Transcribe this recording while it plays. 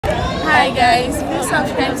Hi guys, please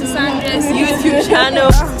subscribe to Sandra's YouTube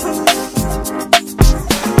channel.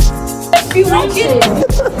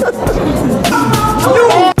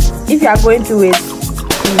 If you are going through it,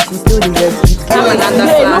 you still deserve it.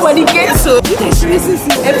 Nobody gets so.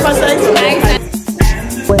 Emphasize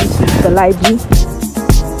Went to the library.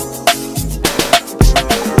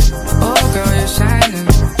 Oh girl, you're shining.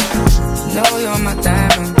 Know you're my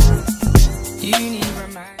diamond. You need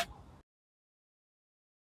remind.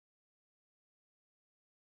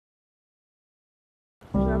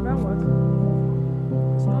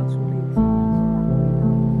 It's not too late.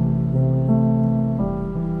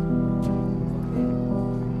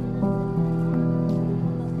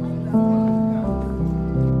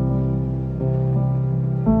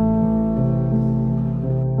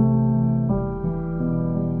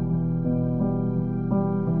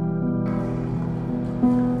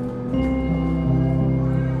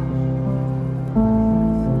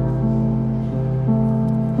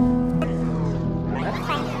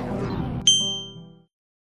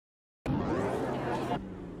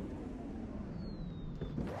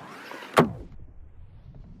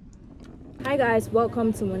 Hi guys,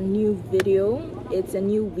 welcome to a new video. It's a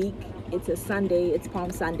new week, it's a Sunday, it's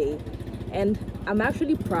Palm Sunday, and I'm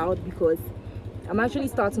actually proud because I'm actually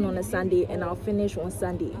starting on a Sunday and I'll finish on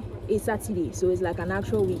Sunday. It's Saturday, so it's like an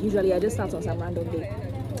actual week. Usually I just start on some random day.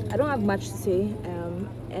 I don't have much to say,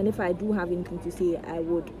 and if I do have anything to say, I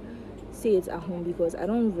would say it at home because I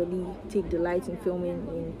don't really take delight in filming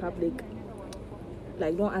in public.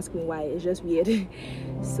 Like, don't ask me why, it's just weird.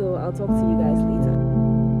 So I'll talk to you guys later.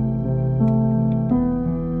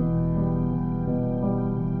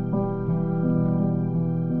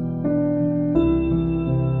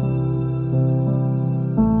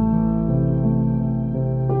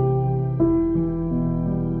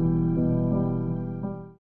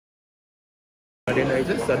 And then I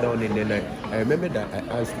just sat down and then I remember that I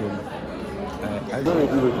asked him, I don't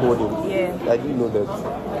really record him. Yeah. I didn't know that.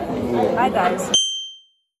 Yeah. Hi guys.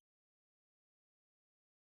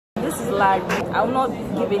 This is Larry. I will not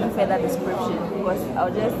give any further description because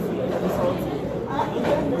I'll just insult you.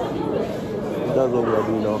 That's what we are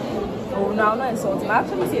doing now. Oh no, I'm not insulting. I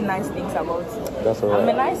actually say nice things about you. That's alright. I'm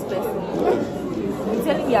a nice person. You're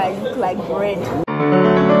telling me I look like bread.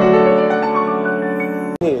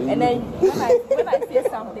 And then when I say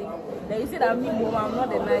something, then you say that me, mom, I'm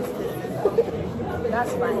not a nice person.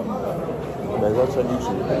 That's fine. That's actually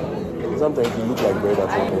true. Sometimes you look like bread at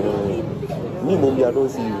something. Me, mommy, I don't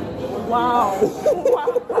see you. Wow.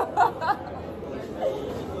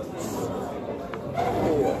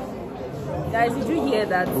 Guys, did you hear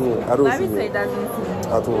that? Yeah, I don't Larry see said it. that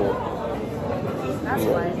At all. That's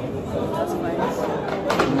fine. That's fine.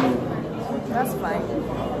 That's fine.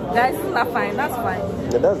 Guys, it's not fine. That's fine.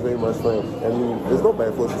 Yeah, that's very much fine. I mean, it's not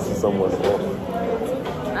by force to see someone's off.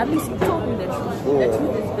 At least you told me the truth. Yeah. The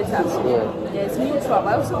truth is bitter. Yeah. It's mutual.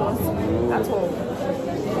 I also want to see at all.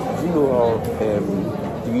 Do you know how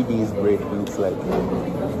 3 days break looks like?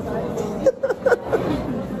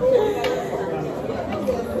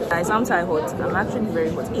 Guys, I'm tired hot. I'm actually very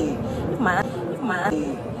hot. Hey,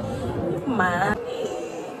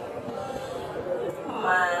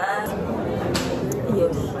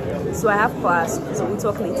 yes. So I have class, so we'll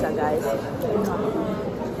talk later, guys.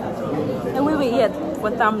 And wait, yeah,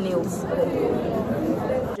 for thumbnails.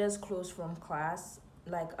 Just closed from class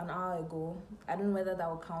like an hour ago. I don't know whether that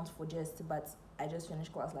will count for just, but I just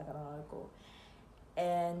finished class like an hour ago.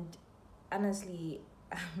 And honestly,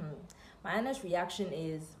 my honest reaction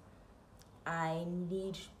is I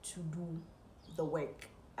need to do the work.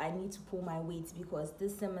 I need to pull my weight because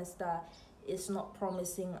this semester is not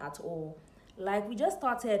promising at all. Like, we just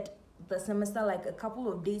started the semester like a couple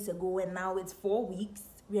of days ago and now it's 4 weeks.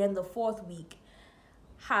 We're in the 4th week.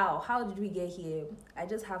 How did we get here? I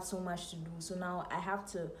just have so much to do. So now I have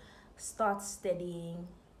to start studying.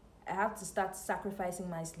 I have to start sacrificing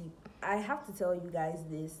my sleep. I have to tell you guys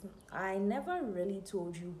this. I never really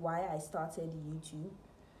told you why I started YouTube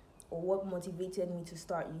or what motivated me to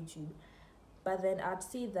start YouTube. But then I'd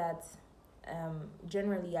say that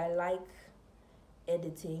generally I like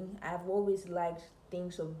editing. I've always liked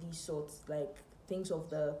things of these sorts, like things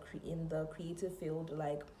of in the creative field,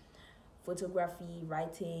 like photography,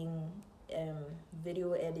 writing,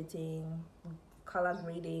 video editing, color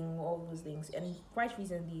grading, all those things. And quite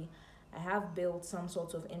recently I have built some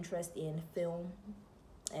sort of interest in film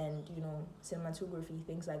and, you know, cinematography,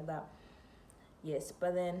 things like that. Yes,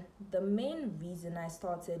 but then the main reason I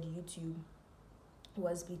started YouTube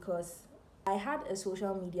was because I had a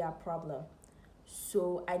social media problem.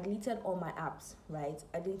 So I deleted all my apps, right?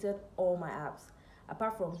 I deleted all my apps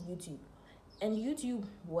apart from YouTube. And YouTube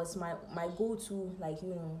was my go-to, like,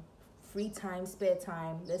 you know, free time, spare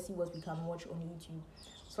time. Let's see what we can watch on YouTube.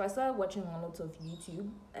 So I started watching a lot of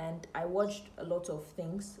YouTube, and I watched a lot of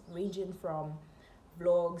things ranging from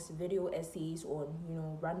vlogs, video essays on, you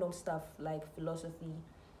know, random stuff like philosophy,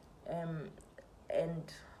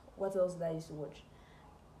 and what else did I used to watch?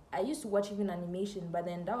 I used to watch even animation, but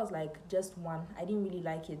then that was like just one. I didn't really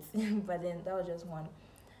like it, but then that was just one,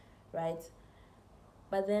 right?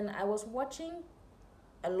 But then I was watching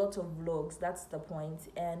a lot of vlogs, that's the point,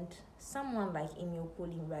 and someone like Emil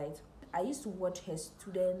Poli, right? I used to watch her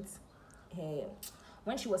students,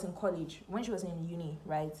 when she was in college, when she was in uni,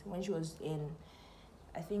 right? When she was in,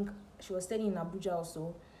 I think she was studying in Abuja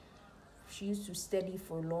also. She used to study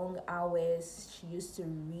for long hours. She used to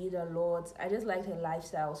read a lot. I just liked her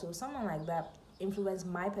lifestyle. So someone like that influenced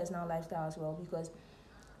my personal lifestyle as well, because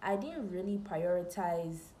I didn't really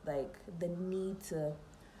prioritize like the need to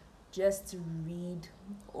just read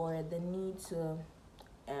or the need to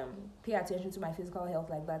pay attention to my physical health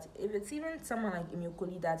like that. If it's even someone like Emil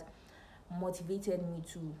Poli that motivated me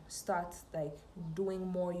to start like doing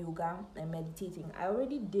more yoga and meditating. I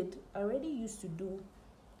already used to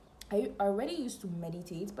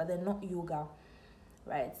meditate, but then not yoga,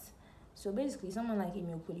 right? So basically someone like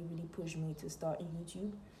Emil Poli really pushed me to start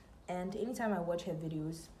YouTube, and anytime I watch her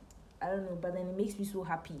videos, I don't know, but then it makes me so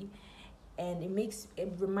happy, and it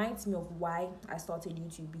reminds me of why I started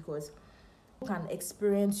YouTube, because people can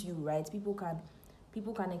experience you, right? People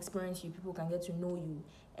can experience you, people can get to know you,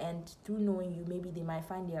 and through knowing you, maybe they might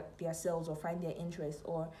find their selves or find their interest,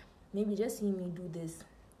 or maybe just seeing me do this,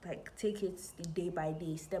 like take it day by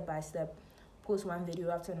day, step by step, post one video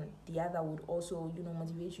after the other would also, you know,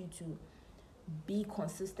 motivate you to be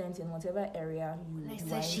consistent in whatever area you are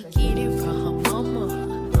interested in. She get it from her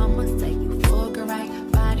mama say you fuck her right,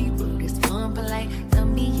 body rude is fun polite, tell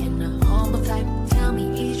me in a humble type, tell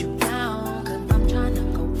me is you down, cause I'm trying to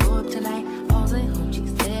go up tonight, balls and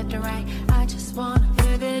hoochies left and right, I just wanna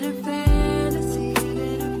live in a fantasy, I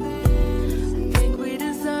think we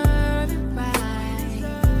deserve it right,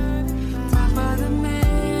 top of the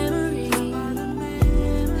memories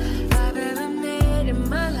I've ever made in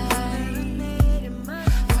my life.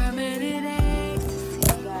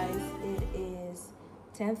 Guys, it is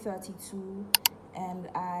 10:32 and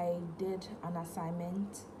I did an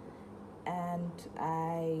assignment and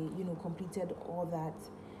I, you know, completed all that.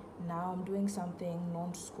 Now I'm doing something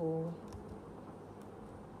non-school.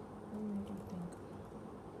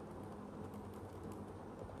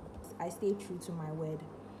 I stayed true to my word.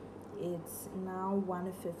 It's now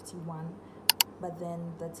 1:51, but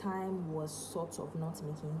then the time was sort of not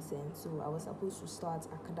making sense. So I was supposed to start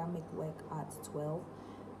academic work at 12,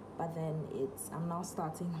 but then I'm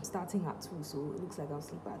starting at 2, so it looks like I'll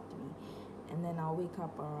sleep at 3, and then I'll wake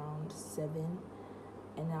up around 7,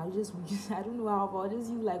 and I'll just I don't know how, but I'll just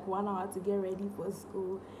use like 1 hour to get ready for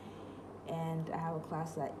school, and I have a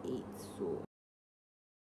class at 8. So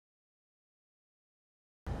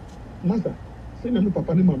Master, say no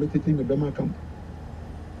papa ni mama tete me bema camp.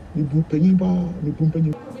 Ni bu penyin ba, ni bu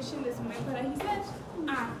penyin. Wishing this my brother. He said, so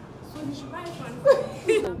he should buy one.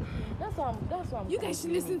 that's what I'm You guys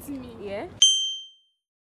should listen to me. Yeah.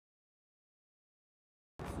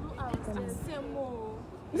 Let's do some more.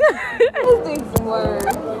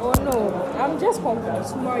 Oh no, I'm just confused.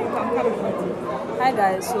 Tomorrow you can come with me. Hi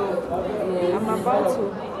guys, so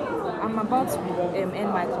I'm about to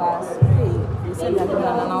end my class. Hey, they said they're doing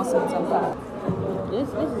an announcement of that. This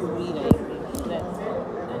is really nice.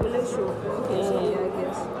 Will it show? Okay, so yeah, I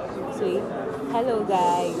guess. See, hello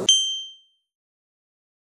guys.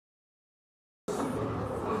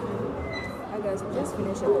 Hi guys, we just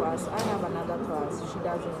finished a class. I have another class. She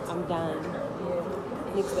doesn't. I'm done.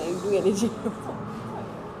 Yeah. Next time you do energy.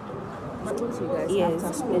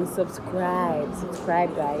 Yes, and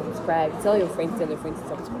subscribe, guys, subscribe. Tell your friends to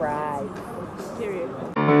subscribe. Period.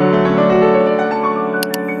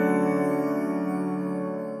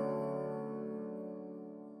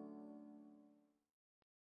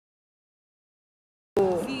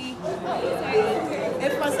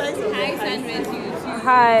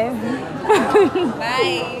 Hi.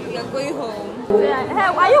 Bye. You're going home. Hey,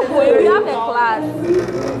 why are you going? We have a class.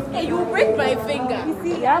 Hey, you break my finger. You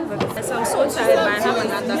see, yes, I'm so tired, but I have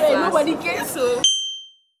another class. Nobody cares, so.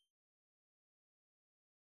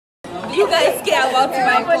 You guys care about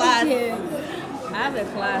my class. I have a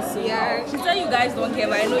class. So yeah. She said you guys don't care,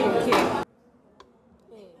 but I know you care.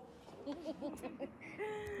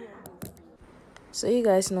 So you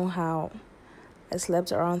guys know how I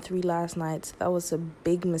slept around 3 last night. That was a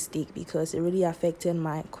big mistake because it really affected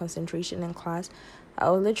my concentration in class. I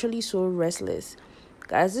was literally so restless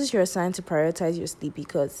Guys, this is your sign to prioritize your sleep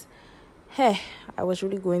because, hey, I was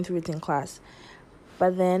really going through it in class.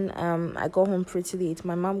 But then I got home pretty late.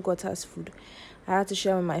 My mom got us food. I had to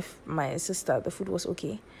share with my sister. The food was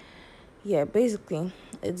okay. Yeah, basically,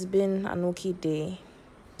 it's been an okay day.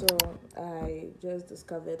 So I just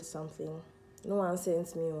discovered something. No one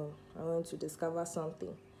sent me on. I went to discover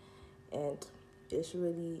something. And it's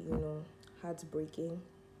really, heartbreaking,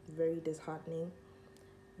 very disheartening,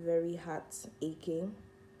 very heart aching,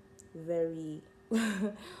 very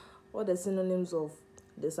what are the synonyms of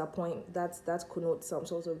disappoint that connotes some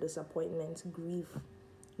sort of disappointment, grief,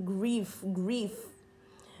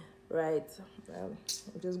 right? I'm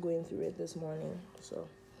just going through it this morning, so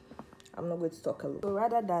I'm not going to talk a lot. So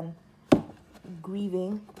rather than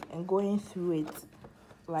grieving and going through it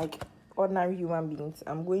like ordinary human beings,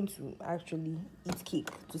 I'm going to actually eat cake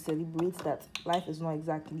to celebrate that life is not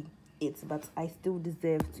exactly it, but I still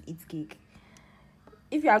deserve to eat cake.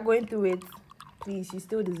 If you are going through it, please, you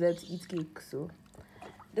still deserve to eat cake. So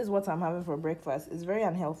this is what I'm having for breakfast. It's very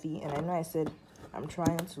unhealthy, and I know I said I'm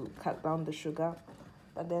trying to cut down the sugar,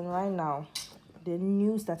 but then right now, the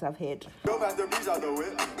news that I've heard.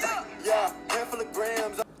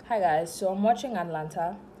 Hi guys, so I'm watching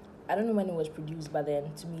Atlanta. I don't know when it was produced, but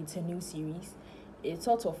then to me it's a new series. It's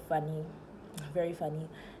sort of funny, very funny,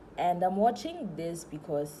 and I'm watching this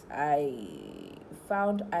because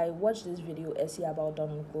I watched this video essay about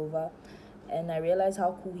Donald Glover, and I realized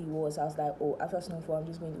how cool he was. I was like, oh, after Snowfall, I'm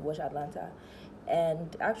just going to watch Atlanta,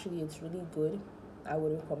 and actually it's really good. I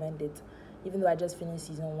would recommend it, even though I just finished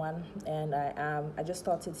season 1 and I just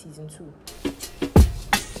started season 2.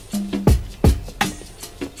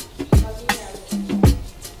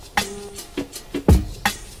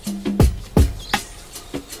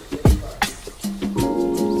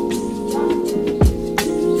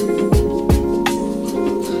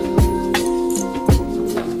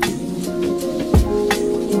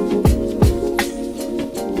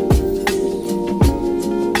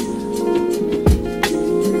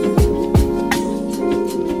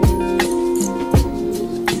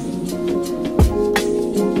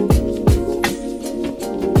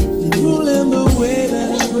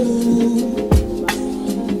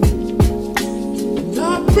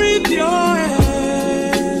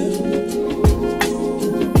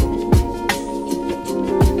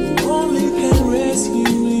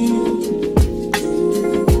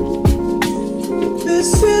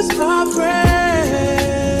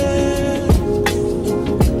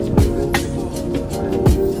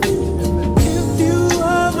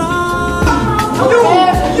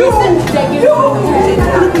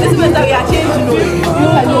 This means that we are changing.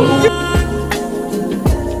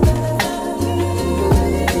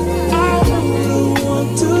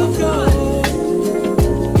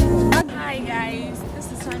 Hi guys, this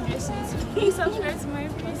is Sandra. Please subscribe to my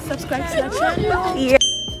video. Subscribe to the channel. Yeah.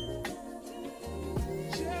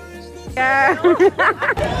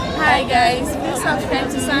 Hi guys, please subscribe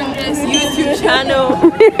to Sandra's YouTube channel.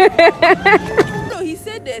 No, he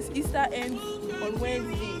said there's Easter ends on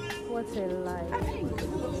Wednesday. What a lie.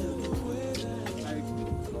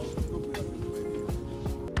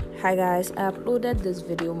 Hi guys, I uploaded this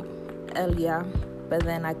video earlier, but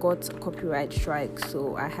then I got copyright strike,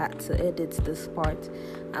 so I had to edit this part.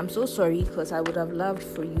 I'm so sorry because I would have loved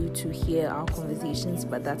for you to hear our conversations,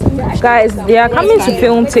 but that's guys, they are coming to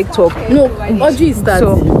film TikTok. No, Audrey is starting.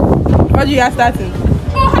 So, Audrey, you are starting.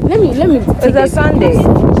 Let me. it's a Sunday.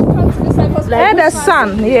 Yeah, the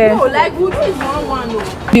sun. Yeah. No, like we'll do it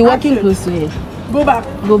one. Be walking close to her. Go back.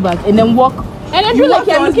 And then walk. And then do like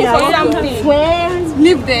you're looking for something. something.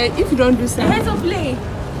 Live there if you don't do something. Hands up, play.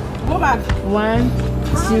 Go back. 1,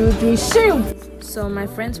 2, 3, shoot! So my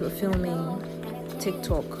friends were filming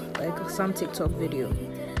TikTok, like some TikTok video.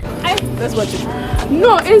 That's what it.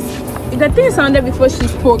 No, it's the thing sounded before she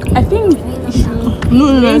spoke. I think you should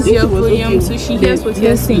raise your volume so she hears what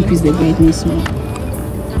you're saying. Is the greatness man.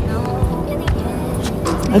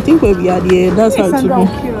 I think where we are there, that's how it should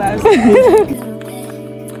be.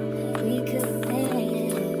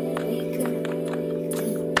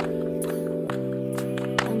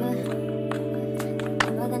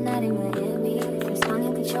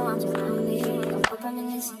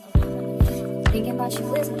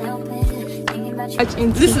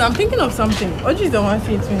 Listen, I'm thinking of something. Audrey is the one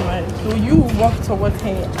saying to me, right? So you walk towards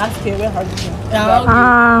her, ask her where have you been?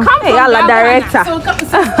 Hey, Allah, director. So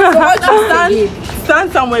Audrey,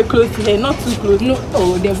 stand somewhere close to her, not too close. No,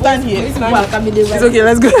 stand here. It's okay,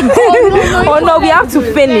 let's go. Oh no, we have to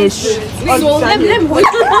finish. So let me wait.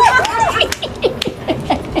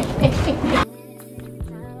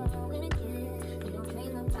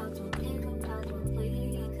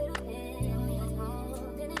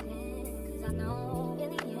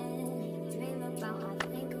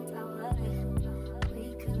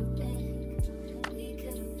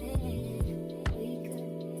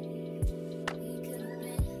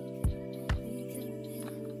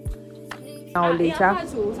 now later.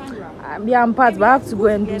 Yeah, I'm part, but I have to go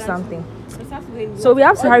and do something. So we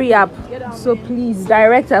have to hurry up. So please,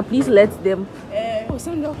 director, please let them.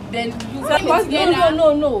 Then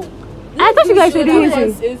no. I thought you guys were doing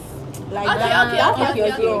it. Like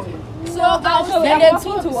okay. So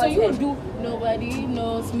you will do nobody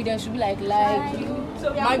knows me. Then should be like you.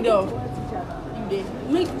 My girl.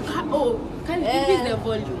 Make can you increase the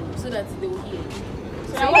volume so that they will hear?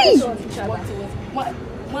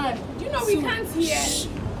 Man, do you know we can't hear?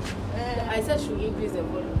 I said should increase the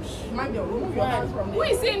volume. My girl, remove your hands from there. Who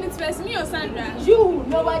is saying it first, me or Sandra? You.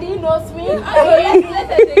 Nobody knows me. Okay,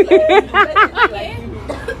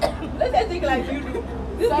 let's take like you do.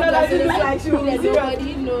 This girl doesn't look like you.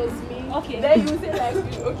 Nobody knows me. Okay. Then you say like you.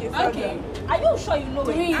 Okay, Sandra. Okay. Are you sure you know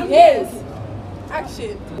it? Yes.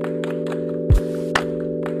 Action.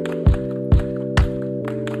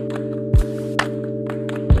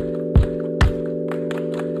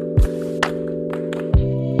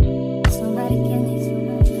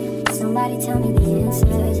 Somebody tell me the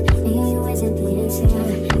answers. Me, you isn't the answer.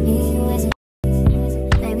 Me, you isn't.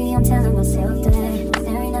 Maybe I'm telling myself that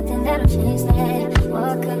there ain't nothing that'll change that.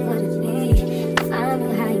 What good would it be if I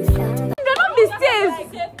knew how you felt? Don't be stiff.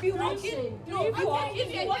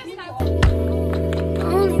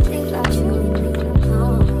 Only think about you.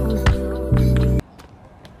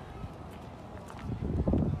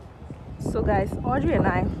 So guys, Audrey and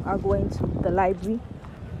I are going to the library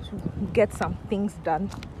to get some things done.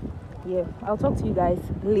 Yeah, I'll talk to you guys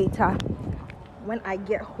later when I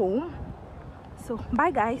get home. So bye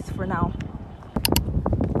guys for now.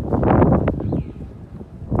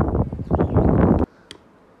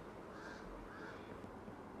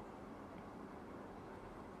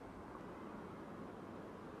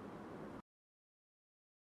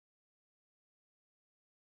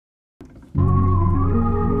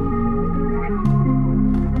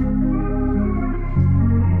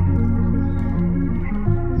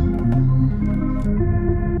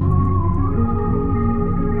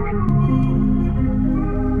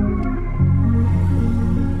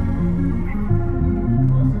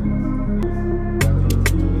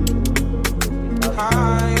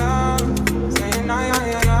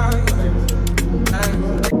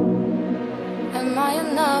 Am I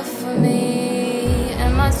enough for me?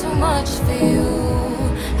 Am I too much for you?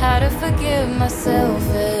 How to forgive myself,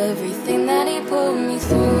 everything that he put me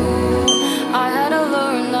through. I had to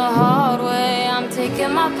learn the hard way. I'm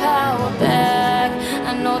taking my power back.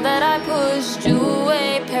 I know that I pushed you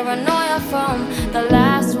away. Paranoia from the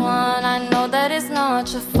last one. I know that it's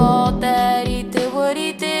not your fault that he did what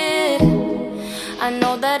he did. I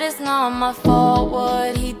know that it's not my fault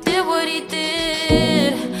what he did, what he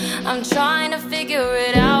did. I'm trying to figure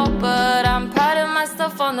it out, but I'm proud of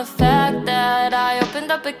myself on the fact that I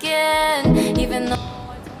opened up again, even though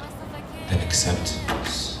I told myself I can't. And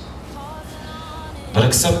acceptance. But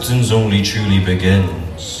acceptance only truly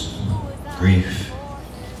begins. Grief.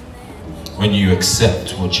 When you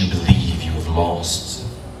accept what you believe you have lost.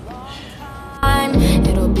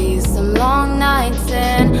 It'll be some long nights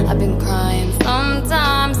and I've been crying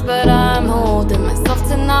sometimes, but I'm holding myself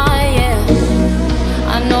tonight, yeah.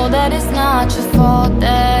 I know that it's not your fault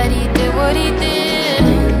that he did what he did.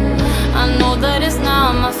 I know that it's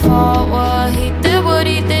not my fault what he did, what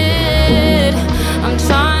he did. I'm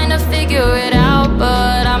trying to figure it out,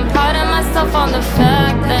 but I'm proud of myself on the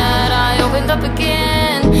fact that I opened up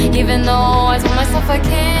again, even though I told myself I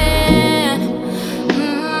can't.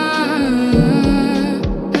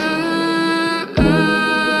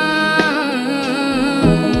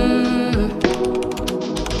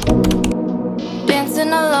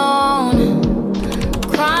 Alone,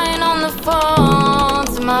 crying on the phone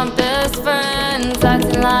to my best friends,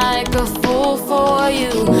 acting like a fool for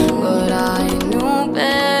you. But I knew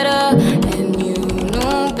better, and you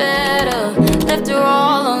knew better. Left her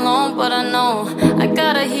all alone, but I know I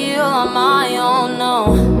gotta heal on my own.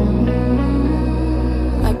 No,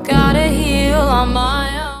 I gotta heal on my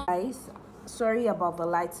own. Guys, sorry about the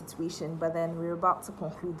light situation, but then we're about to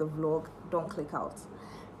conclude the vlog. Don't click out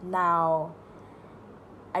now.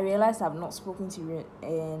 I realized I've not spoken to you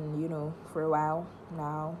for a while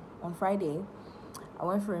now. On Friday, I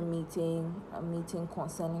went for a meeting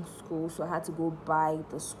concerning school, so I had to go by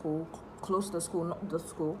the school, close to the school, not the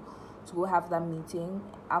school, to go have that meeting.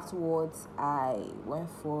 Afterwards, I went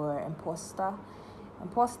for Imposter.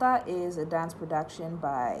 Imposter is a dance production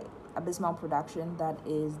by Abysmal Production. That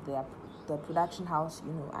is the production house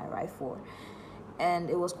I write for. And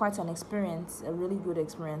it was quite an experience, a really good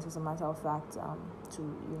experience, as a matter of fact.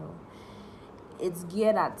 It's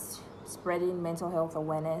geared at spreading mental health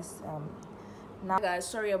awareness. Now guys,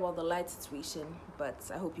 sorry about the light situation, but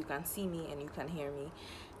I hope you can see me and you can hear me.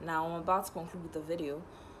 Now I'm about to conclude with the video,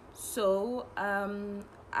 so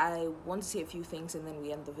I want to say a few things and then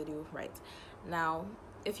we end the video. Right now,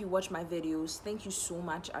 if you watch my videos, thank you so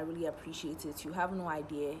much. I really appreciate it. You have no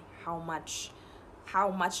idea how much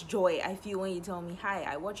joy I feel when you tell me, hi,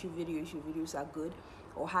 I watch your videos are good,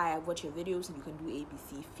 or hi, I watch your videos and you can do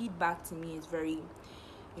ABC. Feedback to me is very,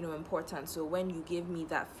 you know, important. So when you give me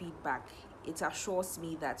that feedback, it assures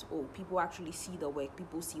me that, oh, people actually see the work,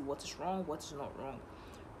 people see what is wrong, what is not wrong.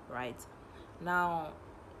 Right now,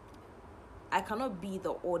 I cannot be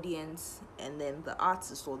the audience and then the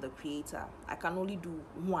artist or the creator. I can only do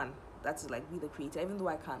one. That's like be the creator. Even though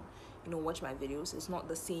I can, you know, watch my videos, it's not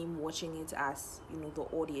the same watching it as, you know, the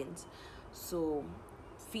audience. So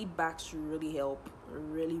feedback should really help,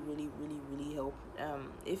 really help.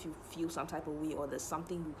 If you feel some type of way or there's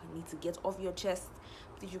something you need to get off your chest,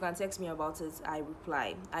 if you can text me about it, I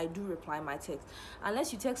reply. I do reply my text,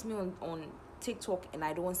 unless you text me on TikTok and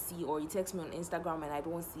I don't see, or you text me on Instagram and I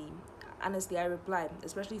don't see. Honestly, I reply,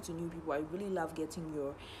 especially to new people. I really love getting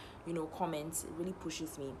your, you know, comments. It really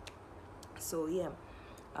pushes me. So yeah,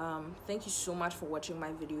 thank you so much for watching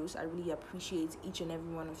my videos. I really appreciate each and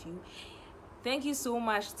every one of you. Thank you so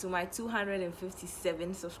much to my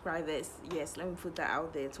 257 subscribers. Yes, let me put that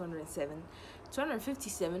out there. 257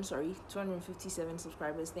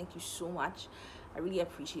 subscribers. Thank you so much. I really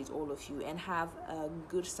appreciate all of you, and have a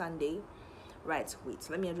good Sunday. Right, wait,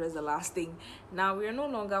 let me address the last thing. Now, we are no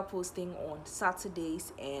longer posting on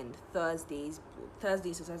Saturdays and Thursdays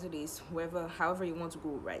or Saturdays, however you want to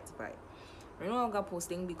go. Right. We're no longer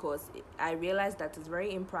posting because I realized that it's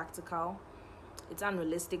very impractical. It's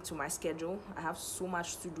unrealistic to my schedule. I have so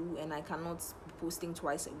much to do and I cannot be posting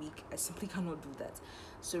twice a week. I simply cannot do that.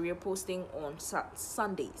 So we are posting on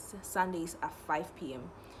Sundays at 5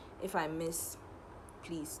 p.m. If I miss,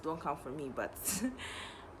 please don't come for me, but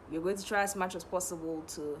we're going to try as much as possible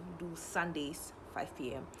to do Sundays 5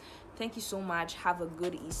 p.m. Thank you so much. Have a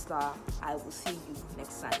good Easter. I will see you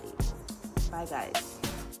next Sunday. Bye guys.